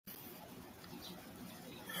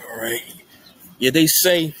All right. Yeah, they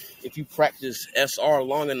say if you practice SR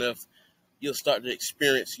long enough, you'll start to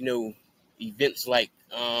experience, events like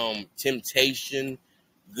temptation,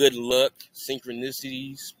 good luck,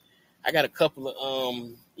 synchronicities. I got a couple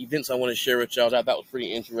of events I want to share with y'all that I thought was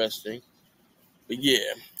pretty interesting. But yeah,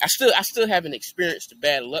 I still haven't experienced the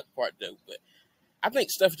bad luck part though. But I think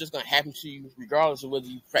stuff is just gonna happen to you regardless of whether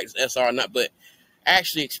you practice SR or not. But I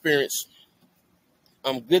actually experienced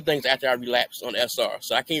good things after I relapsed on SR,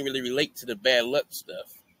 so I can't really relate to the bad luck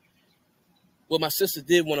stuff. Well, my sister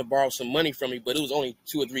did want to borrow some money from me, but it was only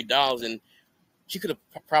 $2 or $3, and she could have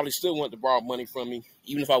probably still wanted to borrow money from me,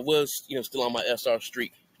 even if I was, still on my SR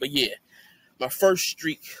streak. But yeah, my first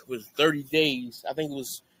streak was 30 days. I think it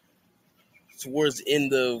was towards the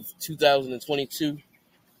end of 2022.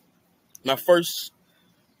 My first,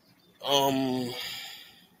 let's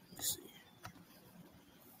see.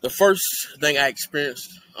 The first thing I experienced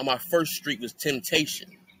on my first streak was temptation.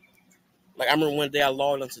 Like I remember one day I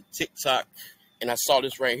logged onto TikTok and I saw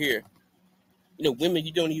this right here. Women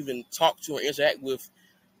you don't even talk to or interact with,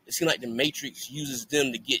 it seems like the Matrix uses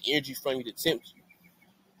them to get energy from you to tempt you.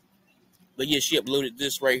 But yeah, she uploaded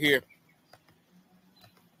this right here.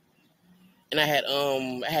 And I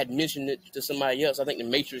had mentioned it to somebody else. I think the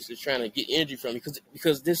Matrix is trying to get energy from me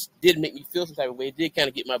because this did make me feel some type of way. It did kind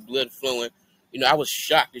of get my blood flowing. I was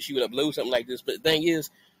shocked that she would upload something like this. But the thing is,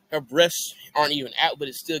 her breasts aren't even out, but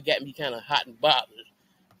it still got me kind of hot and bothered.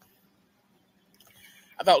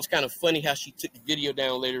 I thought it was kind of funny how she took the video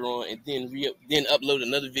down later on and then uploaded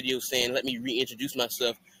another video saying, "Let me reintroduce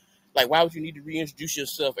myself." Like, why would you need to reintroduce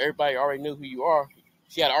yourself? Everybody already knew who you are.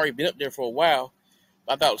 She had already been up there for a while.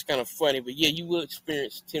 I thought it was kind of funny, but yeah, you will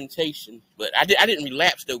experience temptation. But I didn't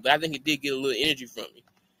relapse though, but I think it did get a little energy from me.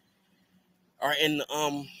 All right, and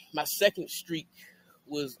my second streak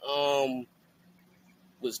was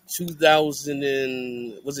 2000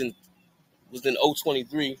 and was in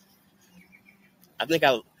 023. I think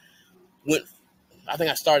I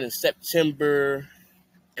started in September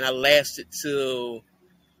and I lasted till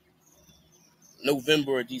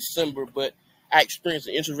November or December, but I experienced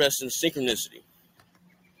an interesting synchronicity.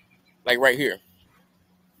 Like right here.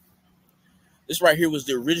 This right here was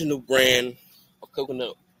the original brand of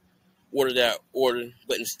coconut water that I ordered,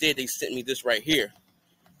 but instead they sent me this right here.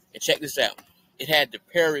 And check this out. It had the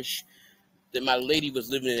parish that my lady was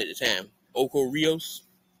living in at the time, Oco Rios.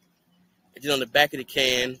 And then on the back of the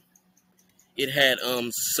can, it had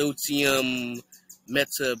sodium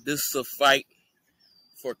metabisulfite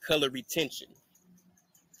for color retention.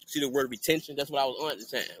 See the word retention? That's what I was on at the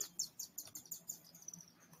time.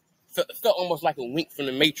 It felt almost like a wink from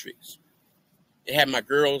the Matrix. It had my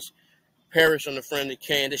girl's parish on the front of the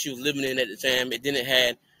can that she was living in at the time. And then it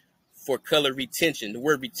had for color retention, the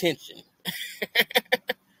word retention.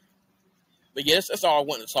 But yeah, that's all I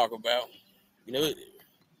wanted to talk about. The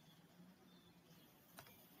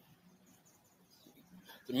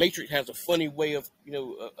Matrix has a funny way of,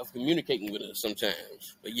 of communicating with us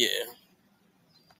sometimes. But yeah.